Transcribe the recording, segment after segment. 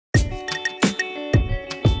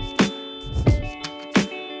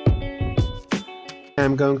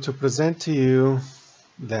I'm going to present to you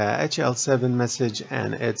the HL7 message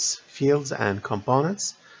and its fields and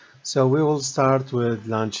components. So we will start with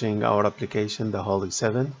launching our application, the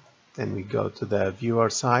HL7. Then we go to the viewer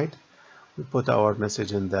side. We put our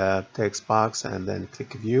message in the text box and then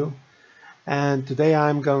click view. And today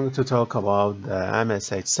I'm going to talk about the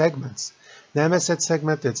MSH segments. The MSH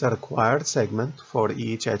segment is a required segment for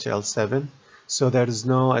each HL7. So there is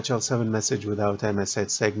no HL7 message without MSH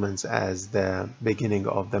segments as the beginning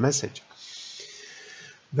of the message.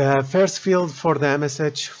 The first field for the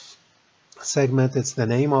MSH segment is the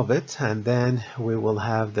name of it, and then we will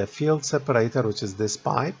have the field separator, which is this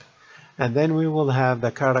pipe, and then we will have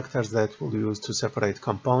the characters that we'll use to separate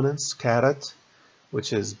components, caret,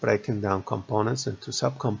 which is breaking down components into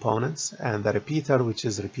subcomponents, and the repeater, which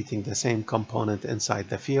is repeating the same component inside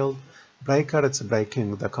the field. Breaker, it's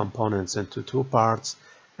breaking the components into two parts,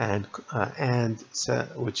 and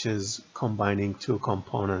which is combining two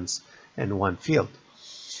components in one field.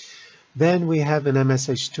 Then we have in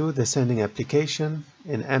MSH2 the sending application.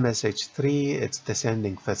 In MSH3 it's the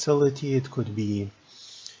sending facility. It could be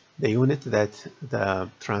the unit that the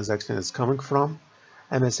transaction is coming from.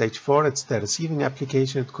 MSH4 it's the receiving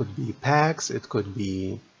application. It could be PACS, it could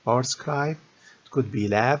be PowerScribe, could be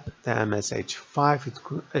lab. The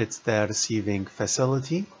MSH5 it's the receiving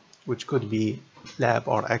facility, which could be lab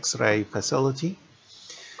or X-ray facility.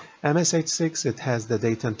 MSH6 it has the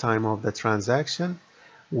date and time of the transaction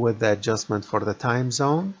with the adjustment for the time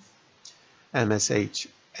zone.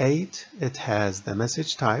 MSH8 it has the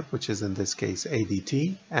message type, which is in this case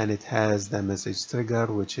ADT, and it has the message trigger,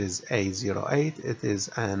 which is A08. It is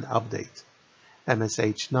an update.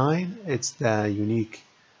 MSH9 it's the unique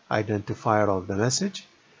identifier of the message,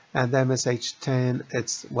 and the MSH10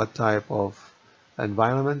 it's what type of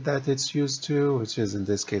environment that it's used to, which is in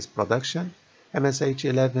this case production.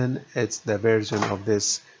 MSH11 it's the version of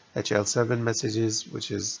this HL7 messages,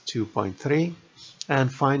 which is 2.3,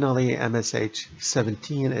 and finally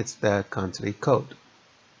MSH17 it's the country code.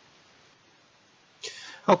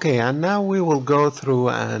 Okay, and now we will go through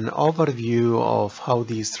an overview of how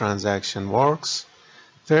this transaction works.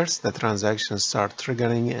 First, the transaction starts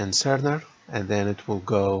triggering in Cerner, and then it will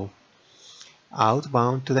go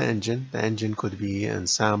outbound to the engine. The engine could be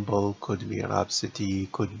Ensemble, could be Rhapsody,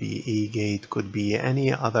 could be eGate, could be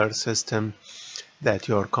any other system that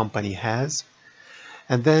your company has.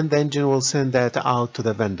 And then the engine will send that out to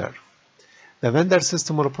the vendor. The vendor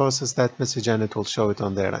system will process that message and it will show it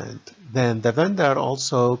on their end. Then the vendor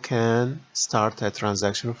also can start a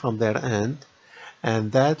transaction from their end,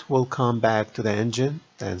 and that will come back to the engine,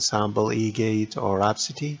 the Ensemble, eGate, or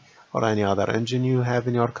Rhapsody, or any other engine you have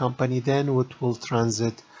in your company. Then it will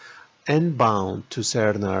transit inbound to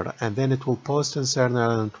Cerner, and then it will post in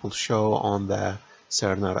Cerner and it will show on the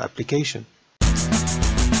Cerner application.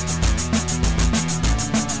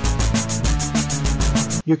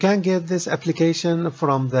 You can get this application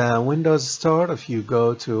from the Windows Store. If you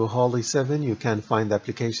go to HL7, you can find the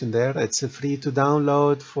application there. It's free to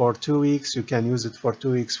download for 2 weeks. You can use it for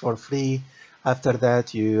 2 weeks for free. After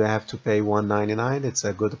that, you have to pay $1.99. It's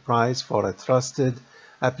a good price for a trusted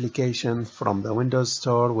application from the Windows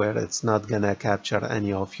Store, where it's not gonna capture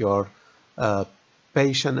any of your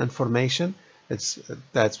patient information.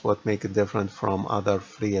 That's what makes it different from other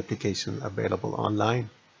free applications available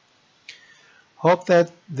online. Hope that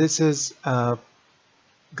this is a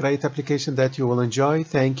great application that you will enjoy.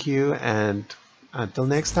 Thank you, and until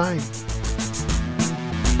next time.